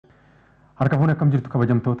Harka fuune akkam jirtu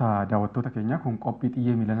kabajamtoota daawwattoota keenya kun qophii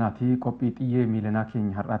xiyyee miilanaati. Qophii xiyyee miilanaa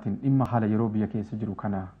keenya har'aatiin dhimma haala yeroo biyya keessa jiru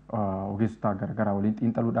kana ogeessota garagaraa waliin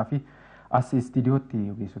xiinxaluudhaa fi as istiidiyootti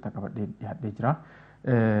ogeessota qabadhee dhiyaadhee jira.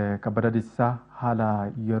 Kabbada Deessisaa haala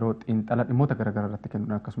yeroo xiinxala dhimmoota garagaraa irratti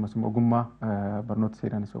kennuudhaan akkasumas immoo ogummaa barnoota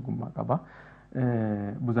seeraanis ogummaa qaba.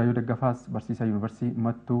 Buzaayyoo Daggafaas barsiisaa yuunivarsiitii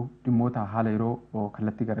mattuu dhimmoota haala yeroo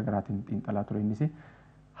kallattii garagaraatiin xiinxalaa ture innis.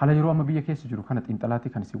 Haala yeroo amma biyya keessa jiru kana xiinxalaati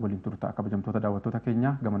kan isin waliin turta kabajamtoota daawwattoota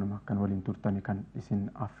keenya gamanuma kan waliin turtani kan isin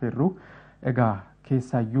affeerru. Egaa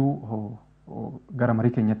keessaayyuu gara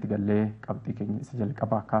marii keenyatti gallee qabxii keenya isa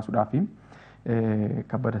jalqabaa kaasuudhaaf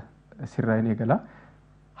kabbada sirraa'in eegala.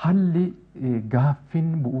 Haalli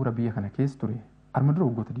gaaffiin bu'uura biyya kana keessa ture arma dura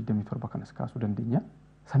waggoota 27 kanas kaasuu dandeenya.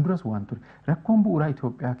 San duras waan ture rakkoon bu'uuraa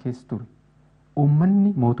Itoophiyaa keessa ture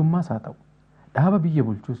uummanni mootummaas haa ta'u dhaaba biyya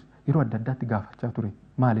bulchus yeroo adda addaatti gaafachaa ture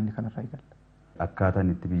maal inni kanarraa eegalla. Akkaataan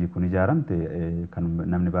itti biyyi kun ijaaramte kan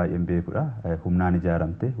namni baay'een beekudha. Humnaan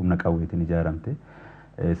ijaaramte, humna qawweetiin ijaaramte.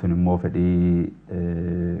 Sun immoo fedhii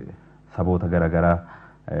saboota garaagaraa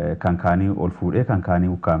kan kaanii ol fuudhee kan kaanii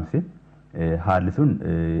ukkaamse. Haalli sun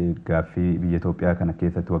gaaffii biyya Itoophiyaa kana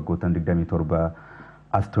keessatti waggoottan 27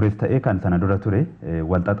 as tures ta'ee kan sana dura ture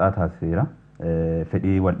wal xaxaa taasiseera.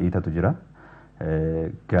 Fedhii wal dhiitatu jira.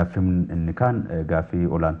 Gaaffiin inni kaan gaaffii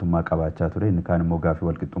olaantummaa qabaachaa ture, inni kaan immoo gaaffii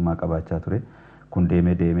walqixxummaa qabaachaa ture. Kun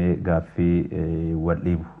deemee gaaffii wal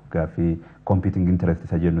dhiibu, gaaffii competing interest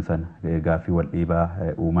isa jennu sana gaaffii wal dhiibaa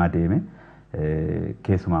uumaa deeme.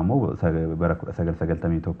 Keessumaa immoo bara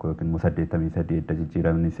 1991 yookiin immoo 88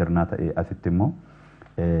 jijjiiramni sirnaa ta'e asitti immoo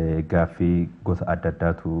gaaffii gosa adda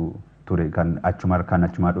addaatu ture kan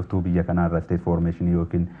achumaa dhuftuu biyya kanaarra state formation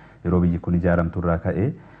yookiin yeroo biyyi kun ijaaramtu irraa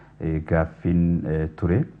ka'ee gaaffiin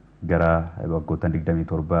ture gara waggoottan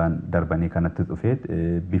 27 darbanii kanatti dhufee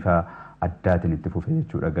bifa addaatiin itti fufee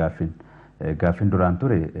jechuudha gaaffiin. Gaaffiin duraan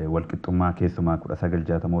ture walqixxummaa keessumaa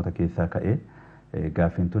 1960moota keessaa ka'ee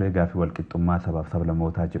gaaffiin ture gaaffii walqixxummaa sabaaf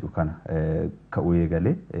sablammootaa jedhu kana ka'uu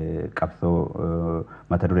eegalee qabsoo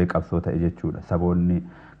mata duree qabsoo ta'e jechuudha. Saboonni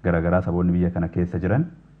garaagaraa saboonni biyya kana keessa jiran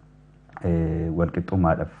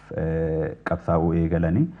walqixxummaadhaaf qabsaa'uu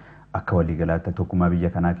eegalanii akka waliigalaatti tokkummaa biyya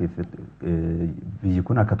kanaa keessatti biyyi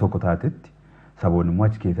kun akka tokko taatetti saboonni immoo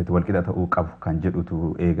achi keessatti walqixa ta'uu qabu kan jedhutu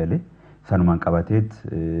eegale. Sanumaan qabateet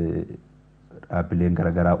dhaabbileen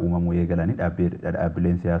garaagaraa uumamuu eegalanii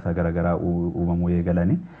dhaabbileen siyaasaa garaagaraa uumamuu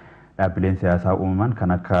eegalanii dhaabbileen siyaasaa uumaman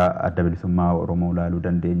kan akka adda bilisummaa Oromoo ilaaluu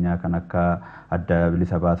dandeenya, kan akka adda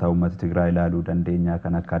bilisa baasaa uummata Tigraay ilaaluu dandeenya,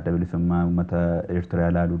 kan akka adda bilisummaa uummata Eertiraa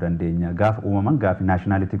ilaaluu dandeenya. Gaafa uumaman gaafi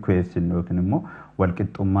nationality question yookiin immoo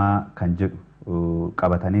walqixxummaa kan jedhu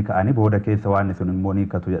qabatanii ka'anii booda keessa waan sun immoo ni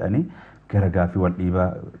hiikatu jedhanii gara gaaffii wal dhiibaa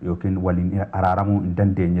yookiin waliin araaramuu hin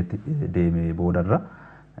dandeenyetti deeme boodarra.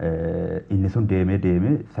 Inni sun deemee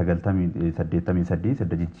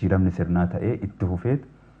 1988 jijjiiramni sirnaa ta'ee itti fufeet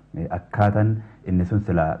akkaataan inni sun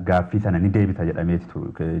sila gaaffii sana ni deebisa jedhameeti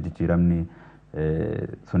jijjiiramni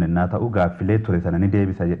sun innaa ta'u gaaffilee ture sana ni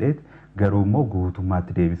deebisa jedheet garuu immoo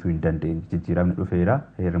guutummaatti deebisuu hin dandeenye. Jijjiiramni dhufeera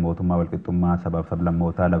heerri mootummaa walqixxummaa sabaaf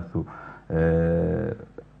sablammootaa labsu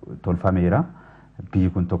tolfameera. Biyyi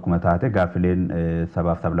kun tokkuma taate gaaffileen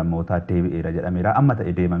sabaaf sablammootaa deebi'eera jedhameera. Amma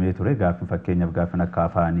ta'e deemamee ture gaaffiin fakkeenyaaf gaaffiin akka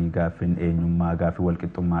afaanii, gaaffiin eenyummaa, gaaffiin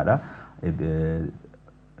walqixxummaadha.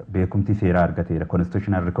 Beekumtii seeraa argateera,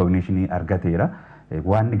 constitutional recognition argateera.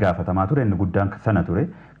 Waan gaafatamaa ture inni guddaan sana ture.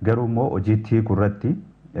 Garuu immoo hojiitti gurratti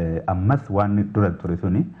ammas waan dura ture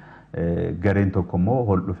suni gareen tokko immoo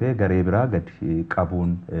ol dhufee garee biraa gadi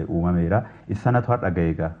qabuun uumameera. Isanatu har'a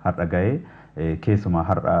ga'ee keessumaa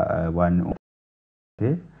har'a waan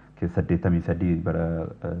keessa 83 bara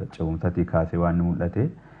ce'umsatii kaasee waan mul'ate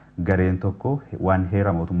gareen tokko waan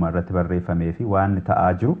heera mootummaa irratti barreeffamee fi waan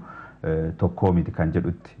ta'aa jiru tokkoo miti kan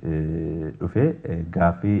jedhutti dhufee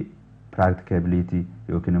gaaffii practicability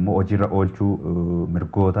yookiin immoo hojiirra oolchuu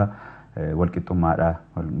mirgoota walqixxummaadha,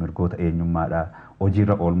 mirgoota eenyummaadha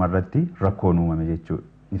hojiirra oolma irratti rakkoon uumame jechuudha.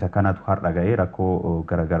 Isa kanatu har'a ga'ee rakkoo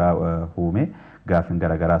garaagaraa uume. Gaaffiin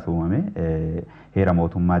garaagaraas uumame heera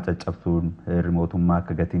mootummaa caccabsuun heerri mootummaa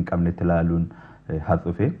akka gatii hin qabnetti ilaaluun has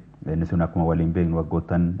dhufe. Inni sun akkuma waliin beeknu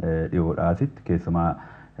waggoottan dhiyoodhaasitti keessumaa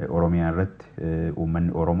Oromiyaa irratti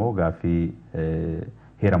uummanni Oromoo gaaffii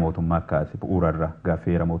heera mootummaa kaase bu'uurarra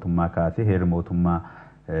gaaffii heera mootummaa kaase heerri mootummaa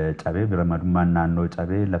cabee birmadummaan naannoo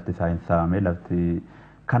cabee lafti isaa hin saamame lafti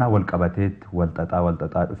kana wal qabateetti wal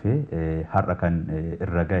xaxaa dhufee har'a kan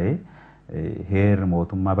irra ga'e. Heerri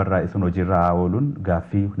mootummaa barreessuun hojiirra ooluun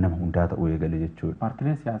gaaffii nama hundaa ta'uu eegale jechuudha.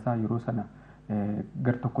 Paartileen siyaasaa yeroo sana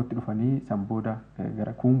gara tokkotti dhufanii san booda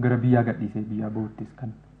gara biyyaa gadhiisee biyyaa boottis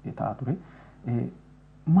kan ta'aa ture.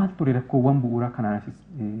 maal ture rakkoowwan bu'uuraa kanaanis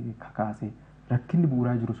kakaase rakkinni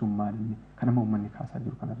bu'uuraa jiru sun maalinni kan amma uummanni kaasaa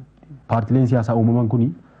jiru kanarratti. Paartileen siyaasaa uumaman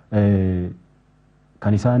kuni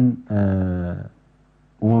kan isaan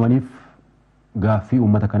uumamaniif gaaffii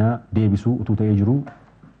uummata kanaa deebisuu utuu ta'ee jiru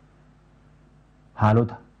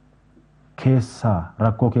haalota keessaa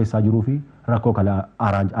rakkoo keessaa jiruu fi rakkoo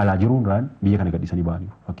alaa jiruun biyya kana gadhiisanii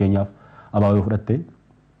ba'aniiru. Fakkeenyaaf ABO yoo fudhatte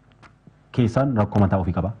keessaan rakkoo mataa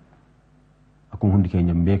ofii qaba. Akkuma hundi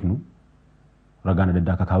keenya hin beeknu ragaan adda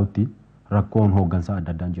addaa akka kaa'utti rakkoon hooggansaa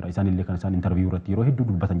adda addaan jira. Isaan illee kan isaan intarviiyuu irratti yeroo hedduu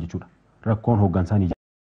dubbatan jechuudha. Rakkoon hooggansaa ni jira.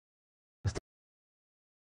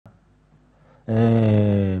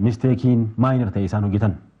 Misteekiin maayinir ta'e isaan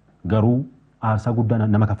hojjetan garuu aarsaa guddaa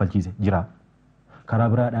nama kaffalchiise jira. Karaa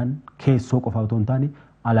biraadhaan keessoo qofaa otoo hin taane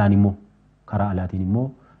alaan immoo karaa alaatiin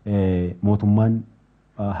immoo mootummaan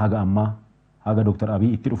haga ammaa haga Dr.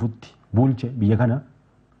 Abiy itti dhufutti bulche biyya kana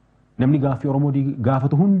namni gaaffii Oromoo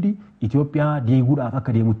gaafatu hundi Itoophiyaa diiguudhaaf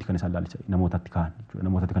akka deemutti kan isaan laalcha namootatti ka'an jechuudha.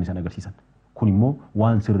 Namootatti kan isaan agarsiisan. Kun immoo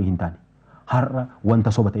waan sirrii hin taane har'a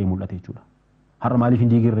wanta soba ta'ee mul'ate jechuudha. Har'a maaliif hin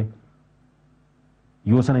diigirre?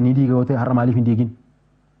 Yoo sana ni diiga yoo ta'e har'a maaliif hin diigin?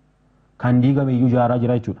 Kan diigame iyyuu jaaraa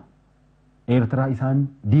jira jechuudha. Eertiraa isaan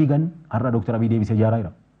diigan har'a Dr. Abiy deebisee jaaraa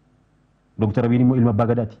jira. Dr. Abiy immoo ilma abbaa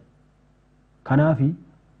gadaati. Kanaafi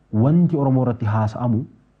wanti Oromoo irratti haasa'amu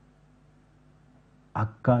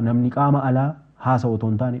akka namni qaama alaa haasa'u otoo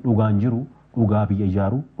hin taane dhugaan jiru dhugaa biyya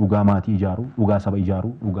ijaaru, dhugaa maatii ijaaru, dhugaa saba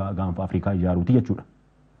ijaaru, dhugaa gaanfa Afrikaa ijaaruuti jechuudha.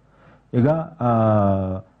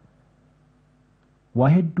 Egaa waa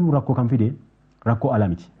hedduu rakkoo kan fide rakkoo alaa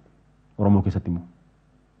miti. Oromoo keessatti immoo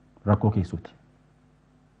rakkoo keessooti.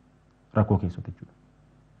 Rakkoo keessooti jechuudha.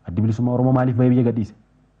 Addi bilisummaa Oromoo maaliif bahee biyya gadhiise?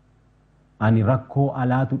 Ani rakkoo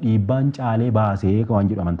alaatu dhiibbaan caalee baasee waan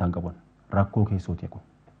jedhu amantaan qaban rakkoo keessooti kun.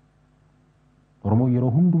 Oromoo yeroo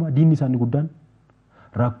hundumaa diinni isaanii guddaan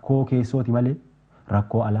rakkoo keessooti malee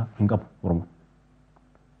rakkoo alaa hin qabu Oromoo.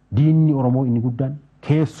 Diinni Oromoo inni guddaan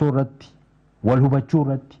keessoo irratti wal hubachuu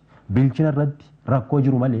irratti bilchina irratti rakkoo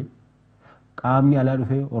jiru malee qaamni alaa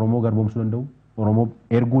dhufee Oromoo garboomsuu danda'u, Oromoo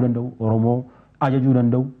erguu danda'u, Oromoo ajajuu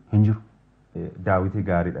danda'u hin jiru. Daawwitii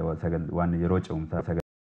gaariidha waan yeroo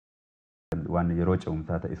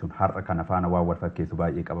ce'umsaa ta'e sun har'a kana faana waan wal fakkeessu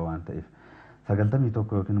baay'ee qaba waan ta'eef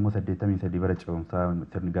 91 yookiin immoo 83 bara ce'umsaa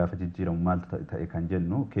sirni gaafa jijjiiramu maal ta'e kan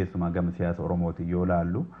jennu keessumaa gama siyaasa Oromootiin yoo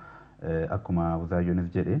laallu akkuma Uzaayyoonis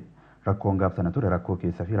jedhe rakkoon gaaf sana ture rakkoo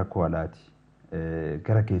keessaa fi rakkoo alaati.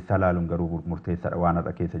 Gara keessaa laaluun garuu murteessaadha waan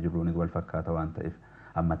har'a keessa jirruunis wal fakkaata waan ta'eef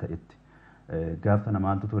amma ta'etti. Gaaf sana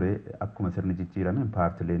maaltu ture akkuma sirni jijjiirame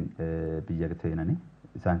paartileen biyya seenanii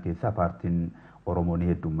isaan keessaa paartiin Oromoo ni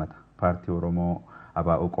heddummata. Paartii Oromoo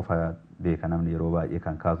ABO qofa beeka namni yeroo baay'ee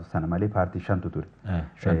kan kaasu sana malee paartii 5tu ture.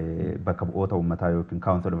 Bakka bu'oota uummataa yookiin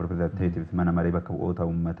Council of Representatives mana maree bakka bu'oota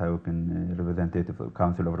uummataa yookiin Representative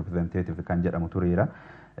Council of Representatives kan jedhamu tureera.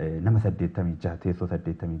 Nama 86 teessoo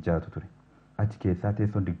 86tu ture. Achi keessaa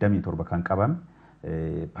teessoon 27 kan qabame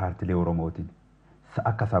paartilee Oromootiin.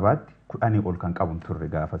 Akka sabaatti 10 ol kan qabu turre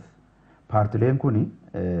gaafas. Paartileen kuni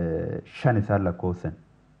 5 isaan lakkoofsan.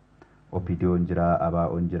 OPDO'n jira,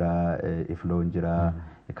 ABO'n jira, IFLO'n jira,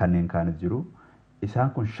 kanneen kaanis jiru. Isaan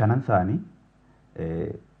kun 5 isaanii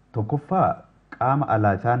tokkoffaa qaama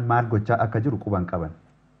alaa isaan maal gochaa akka jiru quban qaban.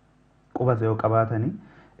 Quba yoo qabaatanii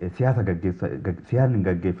siyaasni hin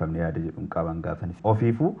gaggeeffamne yaada jedhuun qaban gaafanis.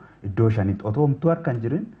 Ofiifuu iddoo 5tti otoo homtuu harka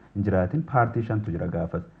hin jiraatin paartii 5tu jira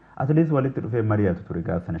gaafas. Atleast walitti dhufee mari'atu ture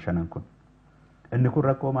gaafa sana 5 kun. Inni kun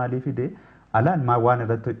rakkoo maalii fide alaan waan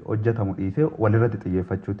irratti hojjetamu dhiisee walirratti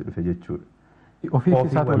xiyyeeffachuutti dhufe jechuudha.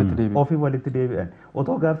 Ofii walitti deebi'an.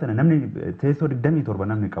 Otoo gaafa sana namni teessoo 27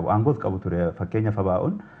 namni qabu aangoos qabu ture fakkeenyaaf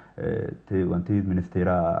ABO'n wanti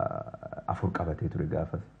ministeera 4 qabatee ture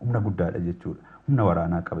gaafas. Humna guddaadha jechuudha. Humna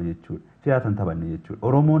waraanaa qaba jechuudha. Siyaasan taphanne jechuudha.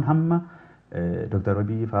 Oromoon hamma Dr.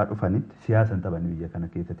 Abiy fa'aa dhufanitti siyaasan taphanne biyya kana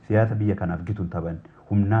keessatti. Siyaasa biyya kanaaf gituun taphanne.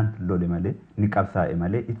 Humnaan lole malee, ni qabsaa'e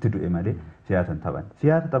malee, itti du'e malee siyaasan taphanne.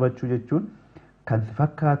 Siyaasa taphachuu jechuun kan si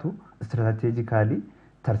fakkaatu istirateejikaalii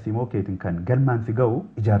tarsiimoo keetiin kan galmaan si ga'u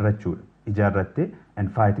ijaarrachuudha. Ijaarrattee and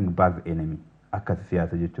fighting back the enemy. Akkas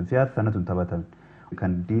siyaasa jechuun siyaasa sanatu hin taphatan.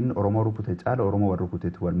 Kan diin Oromoo rukute caala Oromoo warra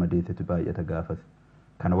rukuteetu wal madeessetu baay'ata gaafas.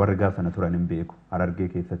 Kana warri gaaf sana turan hin beeku. Harargee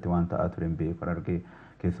keessatti waan ta'aa ture hin beeku. Harargee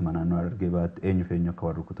keessuma naannoo Harargee baatti eenyu akka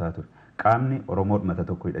warra rukutaa ture. Qaamni Oromoo dhumata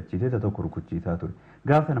tokko hidhachiisee isa tokko rukuchiisaa ture.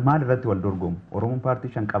 Gaaf sana maal irratti wal dorgomu? Oromoon paartii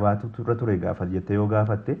 5 qabaatu ture gaafas jettee yoo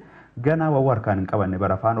gaafatte ganaa waan harkaan hin qabanne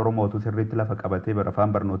bara afaan Oromootu sirriitti lafa qabatee bara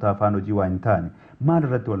afaan barnootaa afaan hojii waa hin taane maal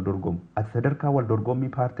irratti wal dorgomu? Ati sadarkaa wal dorgommii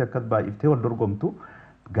paartii akkas baay'iftee wal dorgomtu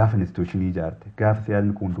gaafa instituushinii ijaarte gaafa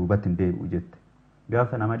siyaasni kun duubatti hin deebi'u jette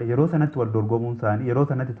Gaafa sana malee yeroo sanatti wal dorgomuun isaanii yeroo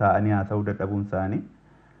sanatti taa'anii haasa'uu dadhabuun isaanii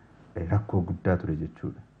rakkoo guddaa ture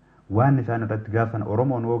jechuudha. Waan isaan irratti gaafa sana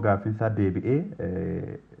Oromoon hoo gaaffiinsaa deebi'ee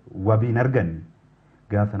wabiin arganne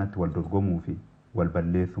gaafa sanatti wal dorgomuu fi wal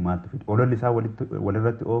balleessuu maaltu fide. Ololli isaa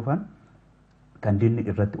walirratti oofan kan diinni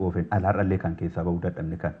irratti oofen alaarrallee kan keessaa bahuu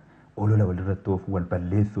dadhabne kan olola walirratti oofu wal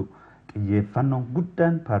balleessuu xiyyeeffannoon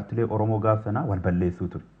guddaan paartilee Oromoo gaafa sanaa wal balleessuu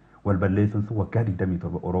ture. Wal balleessuun sun waggaa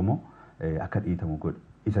 27 Oromoo akka dhiitamu godhe.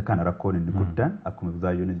 Isa kana rakkoon inni guddaan akkuma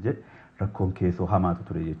Buzaayyoonis jedhe rakkoon keessoo hamaatu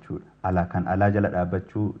ture jechuudha. Alaa kan alaa jala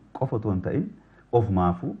dhaabbachuu qofa otoo hin ta'in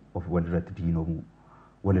ofumaafuu of walirratti diinomuu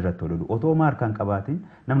walirratti ololu. Otoo maarkaan qabaatiin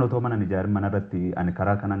namni otoo mana ijaarin manarratti ani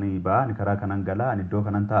karaa kanan ba'a ani karaa kanan galaa ani iddoo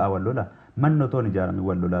kanan taa'a wal lola manni otoo ijaarame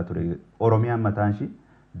wal lolaa ture. Oromiyaan mataan ishii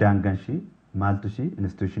daangaan ishii maaltu ishii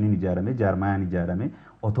institushiniin ijaarame jaarmayaan ijaarame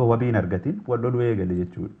otoo wabiin argatiin wal loluu eegale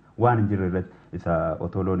jechuudha. Waan hin jirre irratti isa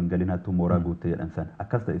otoo loon hin galin hattuu mooraa guutte jedhan sana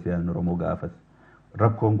akkas ta'e siyaasni Oromoo gaafas.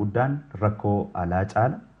 Rakkoon guddaan rakkoo alaa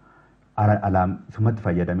caala alaa sumatti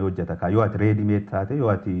fayyadamee hojjeta kaa yoo ati reedimeet taate yoo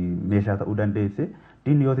ati meeshaa ta'uu dandeesse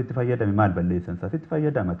diinni yoo itti fayyadame maal balleessan isaas itti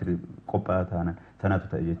fayyadama ati qophaa'aa taanan sanatu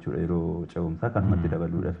ta'e jechuudha yeroo ce'umsaa kanumatti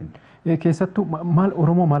dabaluudhaaf. Keessattuu maal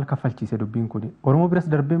Oromoo maal kaffalchiise dubbiin kun Oromoo biras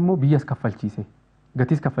darbee immoo biyyas kaffalchiise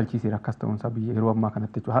gatiis kaffalchiiseera akkas ta'uunsaa biyya yeroo ammaa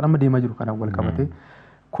kanatti jechuudha haadha amma deemaa jiru kanaan wal qabate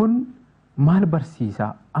kun maal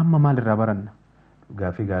barsiisa amma maal irraa baranna.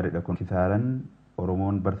 Gaaffii gaariidha kun kisaaran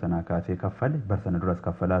Oromoon barsanaa kaasee kaffale barsana duras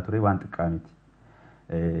kaffalaa ture waan xiqqaa miti.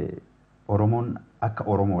 Oromoon akka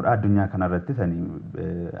Oromoodha addunyaa kanarratti sanii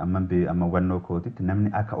amma hubannoo kootitti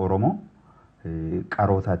namni akka Oromoo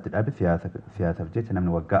qaroosaa itti dhabe siyaasaaf jecha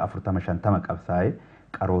namni waggaa 40-50 qabsaa'ee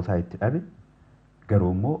qaroosaa itti dhabe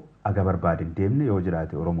garuu immoo aga barbaade hin deemne yoo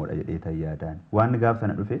jiraate Oromoodha jedhee ta'e yaadaan. Waan gaaf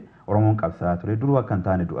sana dhufe Oromoon qabsaa'aa ture duruu akka hin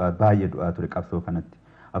taane baay'ee du'aa ture qabsoo kanatti.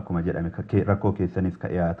 Akkuma jedhame rakkoo keessanis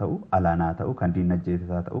ka'ee haa ta'u alaanaa ta'u kan diinna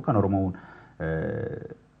jeesisaa ta'u kan Oromoon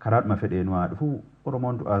karaadhuma fedhee nu haa dhufu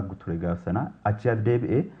Oromoon du'aa ture gaaf sana achi as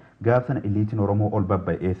deebi'ee gaaf sana iliitiin Oromoo ol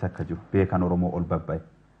babba'e eessa akka jiru beekan Oromoo ol babba'e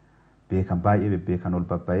beekan baay'ee beekan ol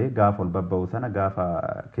babba'e gaafa ol babba'u sana gaafa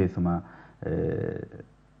keessumaa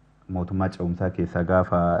mootummaa ce'umsaa keessaa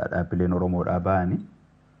gaafa dhaabbileen Oromoodhaa ba'anii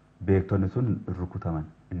beektonni sun rukutaman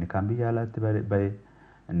inni kaan biyya alaatti ba'e.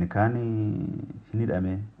 Inni kaan hin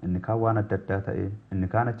hidhame, inni kaan waan adda addaa ta'e, inni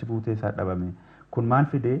kaan achi buutee isaa dhabame. Kun maal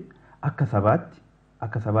fidee akka sabaatti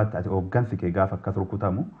ati hooggansi kee gaafa akkas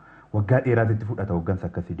rukutamu waggaa dheeraatitti fudhata hooggansa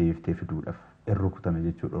akkasii deebiftee fiduudhaaf irra rukutame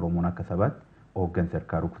jechuudha. Oromoon akka sabaatti hooggansi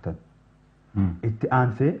harkaa rukutame. Itti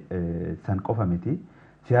aansee san qofa miti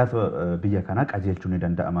siyaasa biyya kanaa qajeelchuun ni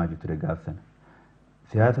danda'amaa ture gaaf sana.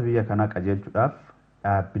 Siyaasa biyya kanaa qajeelchuudhaaf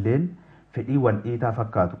dhaabbileen fedhii wal dhiitaa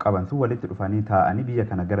fakkaatu qaban sun walitti dhufanii taa'anii biyya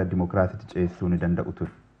kana gara dimokiraasiitti ceessisuu ni danda'u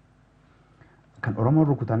ture. Kan Oromoon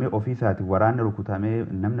rukutamee ofii isaatii waraanni rukutamee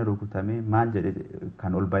namni rukutamee maal jedhe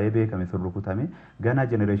kan ol ba'ee beekame sun rukutamee ganaa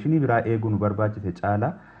jenereeshinii biraa eeguu nu barbaachise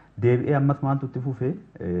caalaa deebi'ee ammas maaltu itti fufee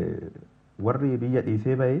warri biyya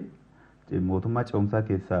dhiisee ba'ee mootummaa ce'umsaa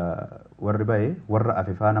keessaa warri ba'ee warra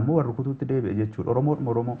afe faana ammoo warri rukutuutti deebi'e jechuudha.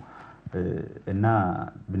 Oromoo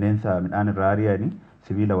innaa bineensa midhaan irraa ari'anii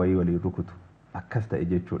sibiila wayii waliin rukutu akkas ta'e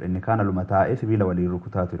jechuudha. Inni kaan aluma taa'ee sibiila waliin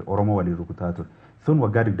rukutaa ture Oromoo waliin rukutaa ture sun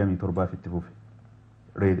waggaa 27 itti fufe.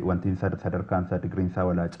 Wanti sadarkaan isaa digriin isaa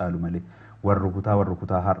walaa caalu malee warra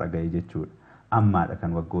rukutaa har'a ga'e jechuudha. Ammaadha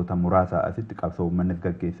kan waggoota muraasaa asitti qabsoo uummannis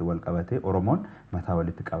gaggeesse wal qabatee Oromoon mataa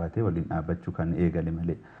walitti qabatee waliin dhaabbachuu kan eegale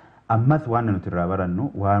malee. Ammas waan nuti irraa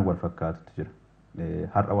barannu waan wal fakkaatutu jira.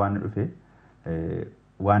 Har'a waan dhufe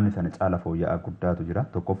waan sana caala fooyya'aa guddaatu jira.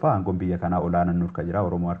 Tokkoffaa aangoon biyya kanaa olaanaan nu harka jira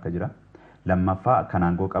Oromoo harka jira. Lammaffaa kan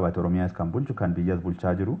aangoo qabate Oromiyaas kan bulchu kan biyyas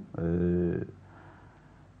bulchaa jiru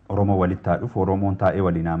Oromoo walitti haa dhufu Oromoon taa'ee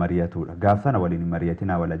waliin haa mari'atudha. Gaaf sana waliin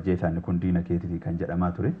mari'atinaa wal ajjeesan kun diina keetitii kan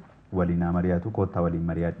jedhamaa ture waliin haa mari'atu koottaa waliin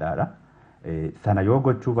mari'adhaadha. Sana yoo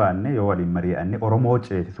gochuu baanne yoo waliin mari'anne Oromoo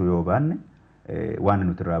ceesisu yoo baanne waan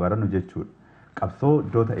nuti irraa barannu jechuudha. Qabsoo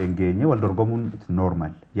iddoo ta'een geenye wal dorgomuun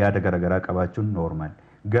normal yaada garaagaraa qabaachuun normal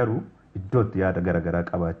garuu iddootti yaada garaagaraa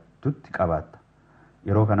qabaatutti qabaatta.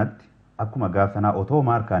 Yeroo kanatti akkuma gaaf sanaa otoo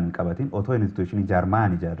maarkaan hin qabatin otoo instituushinii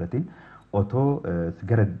jaarmaan ijaarratin otoo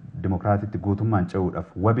gara dimokiraasiitti guutummaan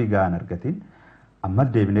ce'uudhaaf wabii ga'an argatin ammas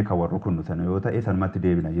deebinee kan warra kunnu sana yoo ta'e sanumatti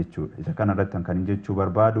deebina jechuudha. Isa kanarratti kan hin jechuu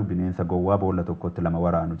barbaadu bineensa gowwaa boolla tokkotti lama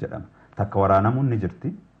waraanu jedhama. Takka waraanamuun ni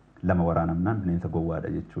jirti lama waraanamnaan bineensa gowwaadha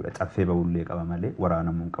jechuudha. Cabsee ba'ullee qaba malee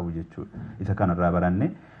waraanamuu hin qabu jechuudha. Isa kanarraa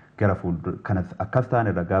baranne gara fuuldura kanas akkas ta'an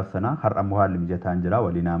irra gaaf sanaa har'a immoo haalli mijataan jira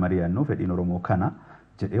waliin mari'annu fedhiin Oromoo kana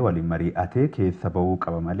jedhee waliin mari'atee keessa ba'uu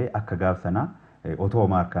qaba malee akka gaaf sanaa otoo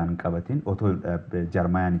maarkaan qabatin otoo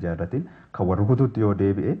jarmayaan ijaarratin kan warra rukututti yoo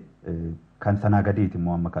deebi'e kan sanaa gadiiti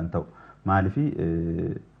immoo amma kan ta'u maalifi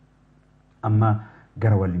amma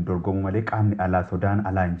gara waliin dorgomu malee qaamni alaa sodaan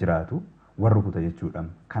alaa hin jiraatu warra rukuta jechuudha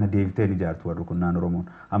kana deebiteen ijaartu warra rukunnaan Oromoon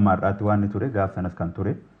amma har'aatti waan ture gaaf sanas kan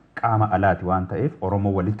ture qaama alaati waan ta'eef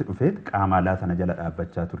Oromoo walitti dhufeet qaama alaa sana jala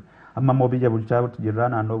dhaabbachaa ture amma immoo biyya bulchaa jirraa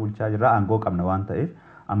naannoo bulchaa jirraa aangoo qabna waan ta'eef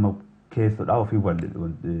amma keessodhaa ofii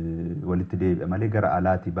walitti deebi'a malee gara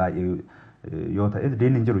alaati baay'ee yoo ta'es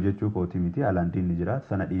diinni hin jiru jechuu kooti miti alaan diinni jira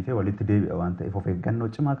sana dhiifee walitti deebi'a waan ta'eef of eeggannoo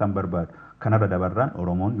cimaa kan barbaadu kanarra dabarraan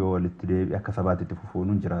Oromoon yoo walitti deebi'e akka sabaatitti fufuun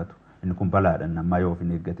hin jiraatu inni kun balaadha ammaa yoo of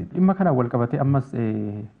hin eeggatin. Dhimma kanaan wal qabatee ammas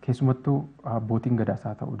keessumattuu abbootiin gadaas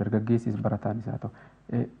haa ta'u dargaggeessis barataanis haa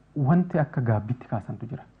ta'u wanti akka gaabbitti kaasantu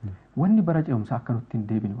jira. Wanni bara ce'umsaa akka nutti hin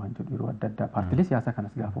deebine waan jedhu yeroo adda addaa paartilee siyaasaa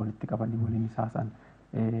kanas gaafa walitti qabanii waliin haasa'an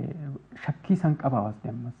shakkii isaan qaba hawaasni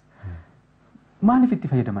ammas. Maaliif itti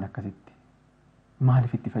fayyadaman akkasitti?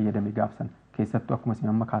 Maaliif itti fayyadame gaafsan keessattuu akkuma isin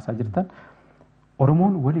amma kaasaa jirtan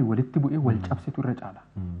Oromoon walitti bu'ee wal cabsitu irra caala.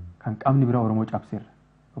 Kan qaamni biraa Oromoo cabseerra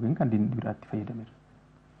yookiin kan diinni biraatti fayyadameera.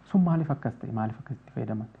 Sun maaliif akkas ta'e maaliif akkasitti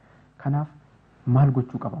fayyadaman? Kanaaf maal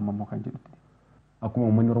gochuu qaba ammoo kan jedhutti. Akkuma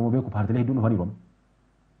uummanni Oromoo beeku paartilee hedduun dhufaniiru.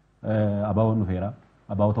 Abaawoon dhufeera,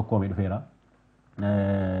 abaawoo tokkoomee dhufeera.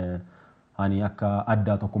 Ani akka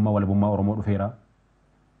addaa tokkummaa walabummaa Oromoo dhufeera.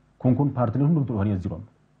 Kun paartileen hundumtuu dhufanii as jiru.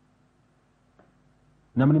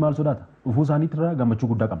 Namni maal sodaata? Dhufuu isaaniitirraa gammachuu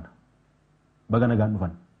guddaa qabna. Baga nagaan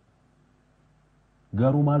dhufan.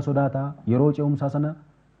 Garuu maal sodaata? Yeroo ce'umsaa sana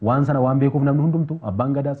waan sana waan beekuuf namni hundumtu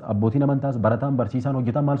abbaan gadaas abbootiin amantaas barataan barsiisaan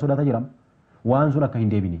hojjetan maal sodaata jiram? Waan sun akka hin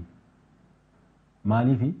deebine.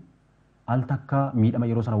 Maaliifi al takka miidhama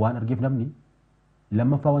yeroo sana waan argeef namni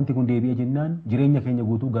lammaffaa wanti kun deebi'ee jennaan jireenya keenya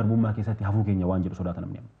guutuu garbummaa keessatti hafuu keenya waan jedhu sodaata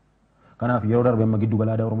namni. Kanaaf yeroo darbe amma giddu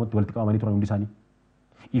gala aadaa Oromootti walitti qabamanii turan hundi isaanii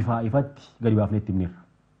ifatti gadi baafnee itti himneerra.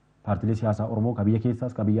 Paartilee siyaasaa Oromoo ka biyya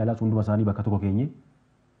keessaas ka biyya alaas hunduma isaanii bakka tokko keenye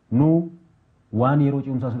nu waan yeroo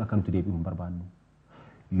ce'umsaa sun akka nutti deebi'u hin barbaannu.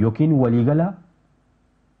 Yookiin waliigala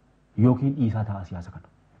yookiin dhiisaa ta'a siyaasa kana.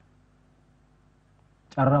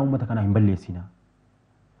 Carraa uummata kanaa hin balleessina.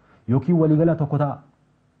 Yookiin waliigala tokko ta'a.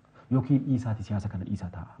 Yookiin dhiisaati siyaasa kana dhiisaa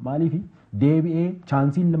ta'a. Maaliifi deebi'ee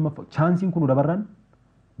chaansiin kun dabarran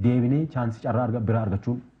deebinee chaansii carraa biraa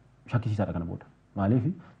argachuun shakkisiisaadha kana booda. Maaliif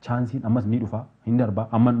chaansiin ammas ni dhufa, hin darba,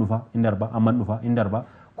 amman dhufa, hin darba, amman dhufa, hin darba.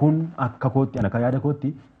 Kun akka kootti ana akka yaada kootti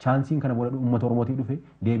chaansiin kana booda uummata Oromootii dhufe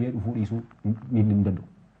deebi'ee dhufuu dhiisuu hin danda'u.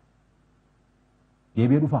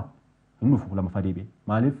 Deebi'ee dhufa hin dhufu lammaffaa deebi'ee.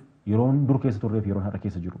 Maaliif yeroon dur keessa turreef yeroon har'a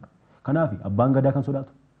keessa jirudha. Kanaaf abbaan gadaa kan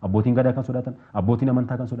sodaatu, abbootiin gadaa kan sodaatan, abbootiin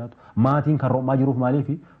amantaa kan sodaatu, maatiin kan ro'maa jiruuf maaliif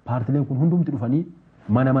paartileen kun hundumti dhufanii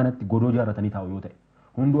mana manatti godoo ijaarratanii taa'u yoo ta'e.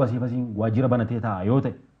 Hunduu asiif asiin waajjira banatee taa'a yoo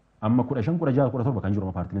ta'e amma 15, 16, 17 kan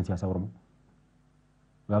jiru paartileen siyaasaa Oromoo.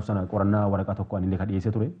 Gaaf sana qorannaa waraqaa tokko anillee kan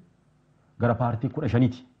dhiyeessee ture gara paartii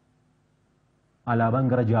 15ti. Alaabaan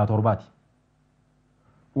gara 6-7ti.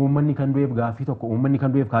 Uummanni kan du'eef gaaffii tokko, uummanni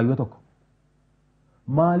kan du'eef kaayyoo tokko.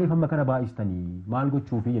 Maaliif amma kana baay'istanii maal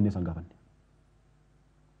gochuufi jennee san gaafanne.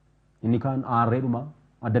 Inni kaan aarreedhuma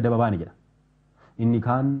adda adda babaane jedha. Inni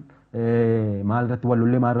kaan maal irratti wal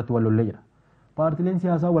lollee maal irratti wal lollee jedha. Paartileen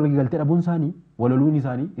siyaasaa walgaltee dhabuun isaanii waloluun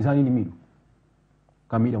isaanii ni miidhu.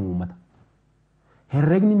 Kan miidhamu uummata.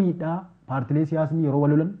 Herregni miidhaa paartilee siyaasni yeroo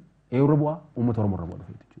walolan eeyurra bu'aa uummata Oromoo irra bu'aa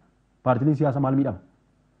dhufe jechuudha. Paartileen siyaasaa maal miidhama?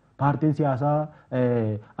 Paartiin siyaasaa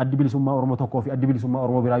addi bilisummaa Oromoo tokkoo fi addi bilisummaa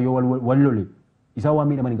Oromoo biraa yoo wal lole isaan waan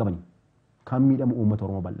miidhaman hin qabani. Kan miidhamu uummata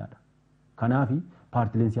Oromoo bal'aadha. Kanaaf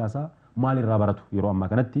paartileen siyaasaa maal irraa baratu yeroo ammaa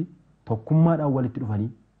kanatti tokkummaadhaan walitti dhufanii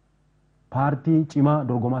paartii cimaa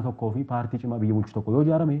dorgomaa tokkoo fi paartii cimaa biyya bulchu tokko yoo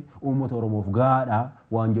ijaarame uummata Oromoof gaadhaa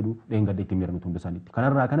waan jedhu dheengadde ittiin miidhamtu hunda isaaniitti.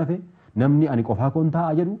 Kanarraa kan hafe namni ani qofaa koon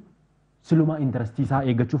taa'a jedhu silumaa intarastii isaa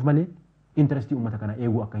eeggachuuf malee intarastii uummata kanaa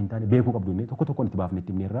eeguu akka hin taane beekuu qabdu inni tokko tokkoon itti baafne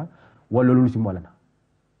itti himneerraa wal loluunis immoo alana.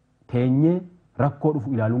 Teenyee rakkoo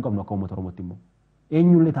dhufu ilaaluu hin qabnu akka uummata Oromootti immoo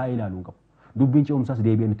eenyullee taa'ee ilaaluu hin qabu. Dubbiin ce'umsaas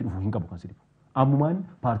deebi'ee nutti dhufuu hin qabu kan sidibu. Ammumaan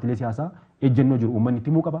paartilee siyaasaa ejjennoo jiru uummanni itti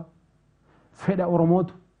himuu qaba. Fedha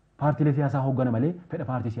Oromootu paartilee siyaasaa hooggana malee fedha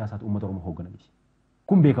paartii siyaasaatu uummata Oromoo hooggana miti.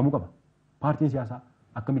 Kun beekamuu qaba. Paartiin siyaasaa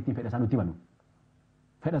akkamittiin fedha isaa nutti himannu.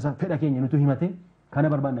 Fedha keenya nutti himatee kana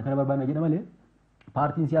barbaanna jedha malee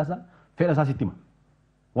paartiin siyaasaa fedha isaa sitti hima.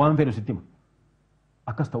 Waan fedhu sitti hima.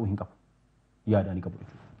 Akkas ta'uu hin qabu. Yaadaan hin qabu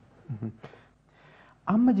jechuudha.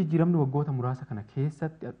 Amma jijjiiramni waggoota muraasa kana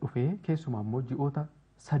keessatti dhufee keessumaa immoo ji'oota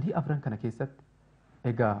 3-4 kana keessatti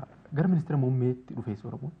egaa gara ministeera muummeetti dhufee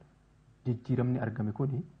Oromoon jijjiiramni argame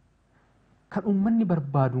kuni kan uummanni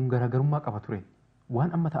barbaaduun garaagarummaa qaba ture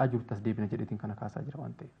waan amma ta'aa jiru tas deebina jedheetiin kana kaasaa jira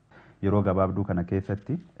waan ta'eef. Yeroo gabaabduu kana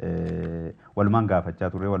keessatti walumaan gaafachaa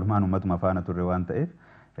turre walumaan uummatuma faana turre waan ta'eef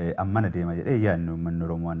ammana deema jedhee yaadni uummanni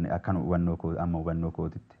Oromoo akka hubannoo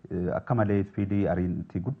kootitti akka malee ispiidii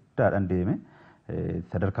ariitii guddaadhaan deeme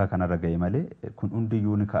sadarkaa kanarra ga'e malee kun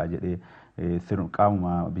hundiyyuu ni ka'a jedhee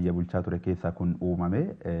qaamuma biyya bulchaa ture keessaa kun uumame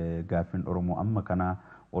gaaffiin Oromoo amma kana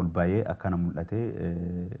ol ba'ee akkana mul'atee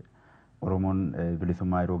Oromoon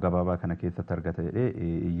bilisummaa yeroo gabaabaa kana keessatti argata jedhee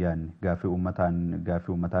yaadni gaaffii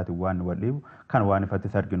uummataatiin waan wal dhiibu kan waan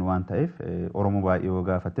ifattis arginu waan ta'eef Oromoo baay'ee yoo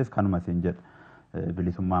gaafattes kanuma siin jedha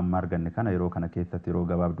bilisummaa amma arganne kana yeroo kana keessatti yeroo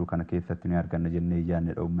gabaabduu kana keessatti ni arganna jennee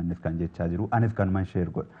yaadnedha uummannis kan jechaa jiru anis kanuman sheer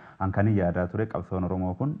godha an kan yaadaa ture qabsoon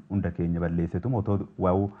Oromoo kun hunda keenya balleessitu otoo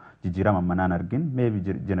waa'uu jijjiirama manaan argin meebi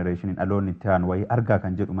jenereeshiniin dhaloonni itti aanu wayii argaa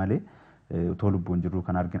kan jedhu malee utoo lubbuun jirru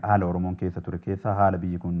kan argin haala Oromoon keessa ture keessaa haala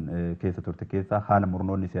biyyi kun keessa turte keessaa haala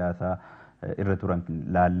murnoonni siyaasaa irra turan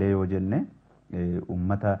laallee yoo jenne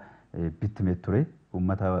uummata bittime ture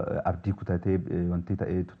uummata abdii kutatee wanti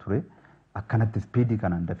ta'eetu ture akkanatti ispiidii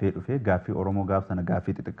kanaan dafee dhufee gaaffii Oromoo gaaf sana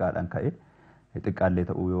gaaffii xixiqqaadhaan ka'e xiqqaallee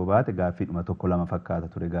ta'uu yoo baate gaaffii dhuma tokko lama fakkaata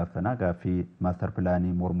ture gaaf sana gaaffii maastar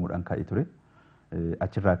pilaanii mormuudhaan ka'e ture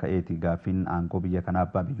achirraa ka'eeti gaaffiin aangoo biyya kanaa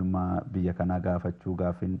abbaa biyyummaa biyya kanaa gaafachuu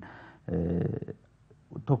gaaffiin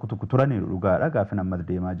tokko tokko turanii dhugaadha gaaffiin ammas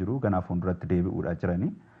deemaa jiru ganaa fuulduratti deebi'uudhaa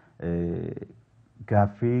jiranii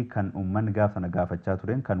gaaffii kan uummanni gaaf sana gaafachaa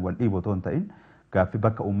tureen kan wal dhiibu otoo hin ta'in gaaffii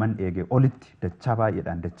bakka uummanni eegee olitti dachaa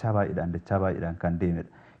baay'eedhaan kan deemedha.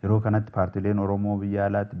 Yeroo kanatti paartileen Oromoo biyya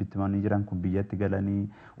alaatti bittimanii jiran kun biyyatti galanii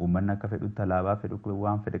uummanni akka fedhutti alaabaa fedhu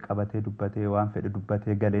waan fedhe qabatee dubbatee waan fedhe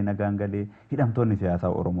dubbatee galee nagaan galee hidhamtoonni siyaasaa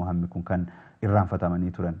Oromoo hammi kun kan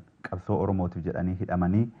irraanfatamanii turan qabsoo Oromootiif jedhanii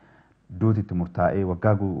hidhamanii duutitti murtaa'ee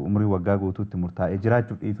umrii waggaa guutuutti murtaa'ee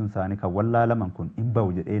jiraachuuf dhiisuun isaanii kan wallaalaman kun hin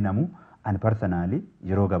bahu jedhee namu ani parsanaalii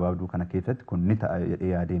yeroo gabaabduu kana keessatti kun ni ta'a jedhee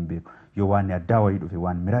yaadeen beeku yoo waan addaa wayii dhufe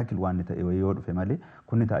waan miraakil waan ta'e wayii yoo dhufe malee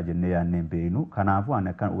kun ni ta'a jennee yaadneen beeknu kanaafuu ani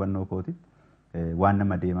akkan hubannoo kootitti waan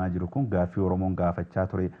nama deemaa jiru kun gaaffii Oromoon gaafachaa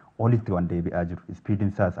ture olitti waan deebi'aa jiru ispiidiin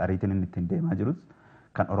isaas ariitiin inni ittiin deemaa jirus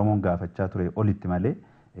kan Oromoon gaafachaa ture olitti malee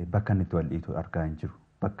bakka inni itti wal dhiitu argaa hin jiru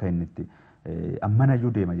bakka inni itti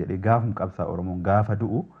ammanayyuu deema jedhee gaafum qabsaa Oromoon gaafa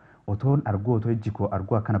du'u otoon arguu otoo ijji koo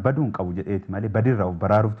arguu akkana baduun qabu jedheeti malee badirraa of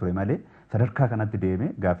baraaruuf ture malee sadarkaa kanatti deeme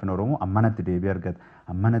gaaffiin Oromoo ammanatti deebii argata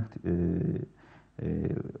ammanatti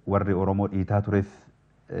warri Oromoo dhiitaa tures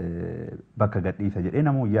bakka gadhiisa jedhee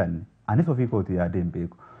namuu yaadne anis ofii kooti yaadeen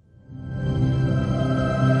beeku.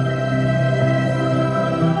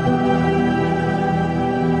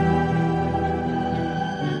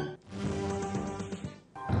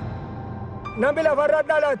 Namni lafarra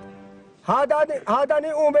dhalate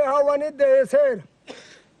haadhanii uume hawwanii deesseera.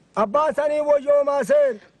 Abbaa sanii woyyoomaa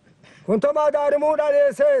seera. Kuntumaa daarimuu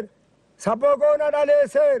dhaleesseera. Sabbogoona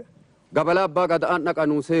dhaleesseera. Gabala abbaa gada'aan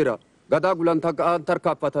dhaqanuu seera. Gadaa gulantaa ga'aan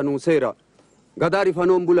tarkaaffatanuu seera. Gadaa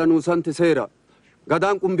rifanoon bulanuu santi seera.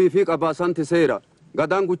 Gadaan qumbii fi qabaa santi seera.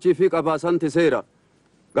 Gadaan guchii fi qabaa santi seera.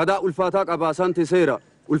 Gadaa ulfaataa qabaa santi seera.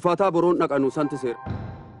 Ulfaataa boroon dhaqanuu santi seera.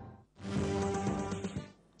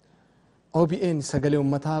 OBN sagalee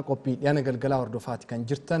uummataa qophii dhiyaana galgalaa hordofaati kan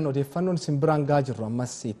jirtan odeeffannoon simbiraan gaa jirru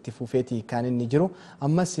ammas itti fufeeti kan inni jiru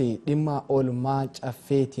ammas dhimma oolmaa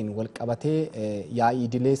caffeetiin wal qabatee yaa'ii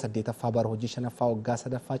idilee 8ffaa bara hojii 5ffaa waggaa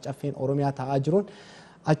 3ffaa caffeen Oromiyaa ta'aa jiruun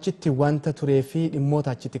achitti wanta turee fi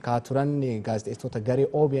dhimmoota achitti kaa turan gaazexeessitoota garee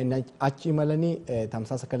OBN achi imalanii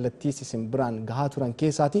tamsaasa kallattii simbiraan gahaa turan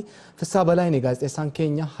keessaati Fissaa Balaayini gaazexeessaan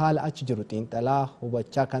keenya haala achi jiru xiinxalaa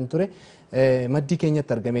hubachaa kan ture maddii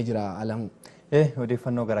keenyatti argamee jira alamu.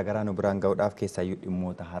 Odeeffannoo garaagaraa nu biraan ga'uudhaaf keessaayyuu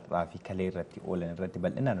dhimmoota har'aa fi kalee irratti oolan irratti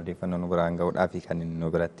bal'inaan odeeffannoo nu biraan ga'uudhaaf kan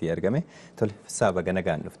nu biratti argame. Tole Fissaa baga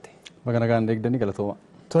nagaan dhufte. Baga nagaan deegdanii galatooma.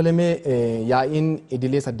 Tolemee yaa'iin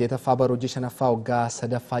idilee 8ffaa bara hojii 5ffaa waggaa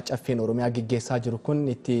 3ffaa caffeen Oromiyaa gaggeessaa jiru kun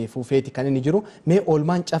itti fufeeti kan inni jiru. Mee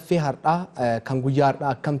oolmaan caffee har'aa kan guyyaa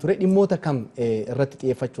har'aa akkam ture dhimmoota kam irratti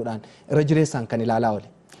xiyyeeffachuudhaan irra jireessaan kan ilaalaa oole.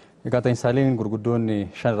 Egaa ta'insaaleen gurguddoonni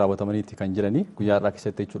 5 raawwatamaniiti kan jiranii guyyaa har'aa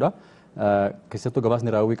keessatti jechuudha. Keessattuu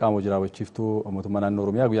gabaasni raawwii qaama hojii raawwachiiftuu mootummaa naannoo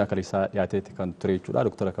Oromiyaa guyyaa kaleessaa dhiyaateetti kan ture jechuudha.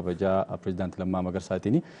 Doktara kabajaa pireezidaantii Lammaa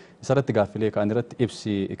Magarsaatiini. Isarratti gaaffilee kaan irratti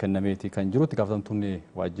ibsi kennameeti kan jiru. Itti gaafatamtuun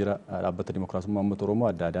waajjira dhaabbata Dimookiraasummaa Uummata Oromoo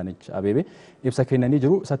Adda Adaanech Abeebee ibsa kennanii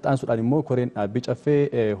jiru. Isatti aansuudhaan immoo koreen dhaabbii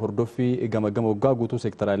caffee hordoffii gama waggaa guutuu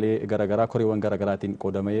seektaraalee garaagaraa koreewwan garaagaraatiin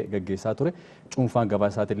qoodamee gaggeessaa ture. Cuunfaan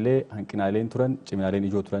gabaasaatillee hanqinaaleen turan ciminaaleen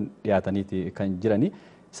ijoo turan dhiyaataniiti kan jirani.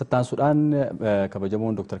 Sattaan Sudhaan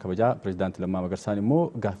kabajamoon Dr. Kabajaa Pireezidaantii Lammaa Magarsaan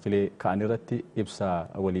immoo gaaffilee ka'an irratti ibsa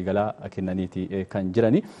waliigalaa kennaniiti kan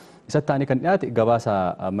jirani. Isatti kan dhiyaate gabaasa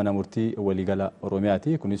mana murtii waliigala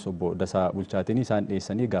Oromiyaati. Kunis obbo Dasaa Bulchaatiin isaan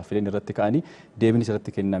dhiyeessanii gaaffileen irratti ka'anii deebiin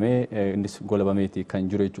irratti kennamee innis golabameeti kan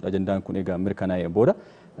jiru jechuudha. Ajandaan kun egaa mirkanaa'ee booda.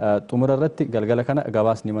 Xumura irratti galgala kana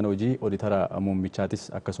gabaasni mana hojii oditara muummichaatis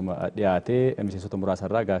akkasuma dhiyaatee miseensota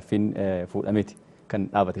muraasarraa gaaffiin fuudhameeti kan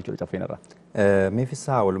dhaabate jechuudha caffeenarraa.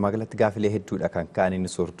 Meefisaa walumaa galatti gaaffilee hedduudha kan ka'an inni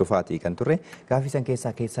sordofaati kan turre. Gaaffii san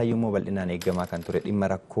keessaa immoo bal'inaan eegamaa kan ture dhimma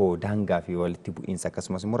rakkoo daangaa fi walitti bu'iinsa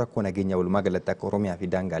akkasumas immoo rakkoo nageenya walumaa galatti akka Oromiyaa fi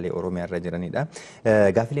daangaalee Oromiyaa irra jiranidha.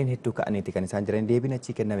 Gaaffileen hedduu ka'aniiti kan isaan jiran deebiin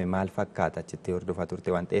achi kenname maal fakkaata achitti hordofaa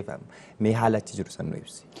turte waan ta'eef mee haala achi jiru san nu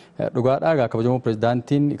ibsi. Dhugaadhaa kabajamoo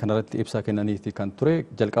pireezidaantiin kanarratti ibsa kennaniiti kan ture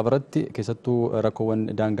jalqaba irratti keessattuu rakkoowwan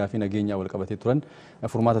daangaa fi nageenya wal qabatee turan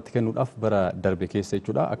furmaatatti kennuudhaaf bara darbe keessa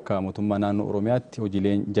jechuudha akka mootummaa naannoo Oromiyaatti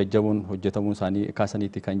hojiileen jajjaboon hojjetamuun isaanii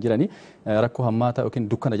kaasaniiti kan jirani rakkoo hammaataa yookiin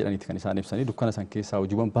dukkana jedhaniiti kan isaan ibsanii dukkana san keessaa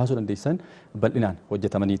hojiiwwan baasuu dandeessan bal'inaan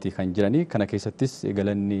hojjetamaniiti kan jirani kana keessattis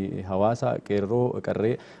galanni hawaasa qeerroo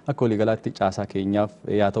qarree akka waliigalaatti caasaa keenyaaf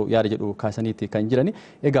yaa ta'u yaada jedhu kaasaniiti kan jirani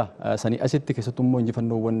egaa sanii asitti keessattuu immoo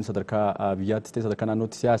injifannoowwan sadarkaa biyyaattis ta'e sadarkaa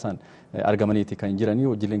naannootti siyaasaan argamaniiti kan jirani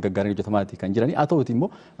hojiileen gaggaariin hojjetamaati kan jirani haa ta'uti immoo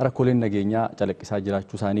rakkooleen nageenyaa calaqqisaa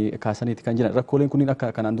jiraachuu isaanii kaasaniiti kan jiran rakkooleen kunniin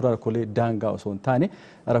akka kanaan dura rakkoolee daangaa osoo hin taane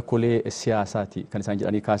rakkoolee siyaasaati kan isaan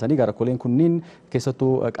jedhanii kaasanii rakkooleen kunniin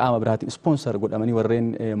keessattuu qaama biraatiin ispoonsar godhamanii warreen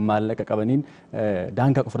maallaqa qabaniin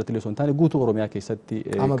daangaa qofarratti osoo hin taane guutuu Oromiyaa keessatti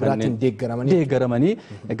qaama biraatiin deeggaramanii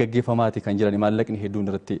gaggeeffamaati kan jiran maallaqni hedduun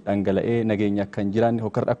irratti dhangala'ee nageenya kan jiran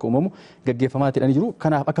hokkarra akka uumamu gaggeeffamaati jiru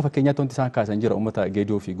kanaaf akka fakkeenyaatti wanti isaan kaasan jira uummata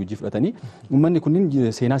Geedoo fi Gujii fudhatanii uummanni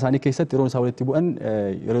kunniin seenaa isaanii keessatti yeroo isaan walitti bu'an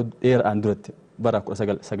yeroo dheeraan duratti bara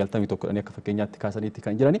 1991 akka fakkeenyaatti kaasaniitti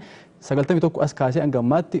kan jirani 91 as kaasee hanga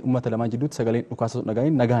ammaatti uummata lamaan jidduutti sagaleen dhukaasa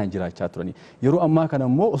nagaan jiraachaa turani yeroo ammaa kana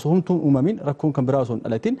immoo osoo homtuun uumamin rakkoon kan biraa osoo hin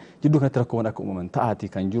dhalatin jidduu kanatti rakkoowwan akka uumaman ta'aati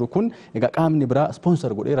kan jiru kun egaa qaamni biraa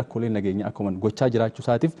ispoonsar godhee rakkooleen nageenya akka uumaman gochaa jiraachuu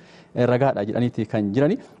isaatiif ragaadha jedhaniiti kan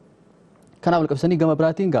jirani. Kanaaf walqabsanii gama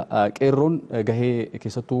biraatiin qeerroon gahee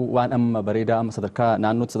keessattuu waan amma bareedaa amma sadarkaa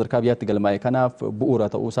naannootti sadarkaa biyyaatti galmaa'e kanaaf bu'uura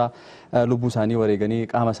ta'uusaa lubbuu isaanii wareeganii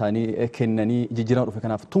qaama isaanii kennanii jijjiirama dhufe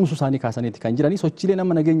kanaaf tumsuu isaanii kaasaniiti kan jiranii sochiileen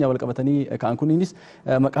amma nageenya wal qabatanii ka'an kunniinis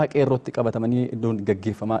maqaa qeerrootti qabatamanii iddoon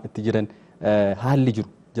gaggeeffamaa itti jiran haalli jiru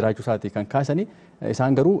jiraachuu isaatii kan kaasanii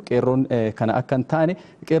isaan garuu qeerroon kana akka hin taane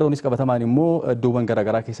qeerroonis qabatamaan immoo iddoowwan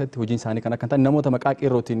garaagaraa keessatti hojiin isaanii kan akka hin taane namoota maqaa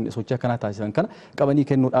qeerrootiin sochii akkanaa taasisan kana qabanii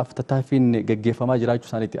kennuudhaaf tattaaffiin gaggeeffamaa jiraachuu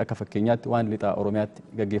isaaniitti akka fakkeenyaatti waan lixa Oromiyaatti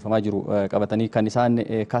gaggeeffamaa jiru qabatanii kan isaan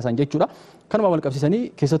kaasan jechuudha. Kanuma wal qabsiisanii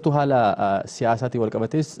keessattuu haala siyaasaatiin wal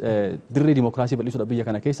qabatees dirree dimookiraasii bal'isuudha biyya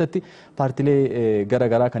kana keessatti paartilee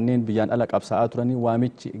garaagaraa kanneen biyyaan ala qabsaa'aa turanii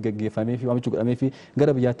waamichi gaggeeffamee fi waamichi godhamee fi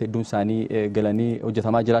gara biyyaatti hedduun isaanii galanii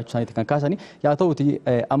hojjetamaa jiraachuu isaaniitti kan kaasanii yaa ta'u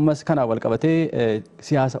ammas kana wal qabatee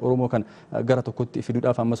siyaasa Oromoo kan gara tokkotti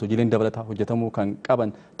fiduudhaaf ammas hojiileen dabalataa hojjetamuu kan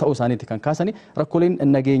qaban ta'uu isaaniitti kan kaasanii rakkooleen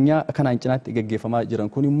nageenyaa kanaan cinaatti gaggeeffamaa jiran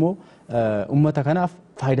kun immoo uummata kanaaf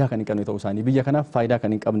faayidaa kan hin qabne ta'uu isaanii biyya kanaaf faayidaa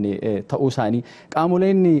kan hin qabne ta'uu isaanii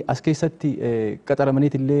qaamoleen as keessatti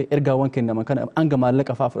qaxaramaniitillee ergaawwan kennaman kana hanga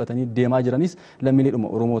maallaqa fa'aa fudhatanii deemaa jiranis lammiileedhuma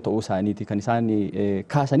Oromoo ta'uu isaaniiti kan isaan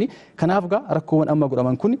kaasanii kanaaf rakkoowwan amma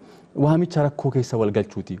godhaman kun waamicha rakkoo keessa wal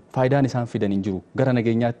galchuuti faayidaan isaan fidan hin jiru gara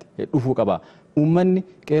nageenyaatti dhufuu qaba uummanni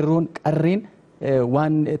qeerroon qarreen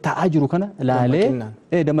waan ta'aa jiru kana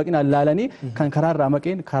laalee dammaqinaan laalanii kan karaarraa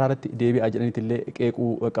maqeen karaarratti deebi'aa jedhaniitillee qeequu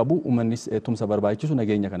qabu uummannis tumsa barbaachisu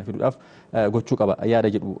nageenya kana fiduudhaaf gochuu qaba yaada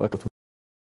jedhu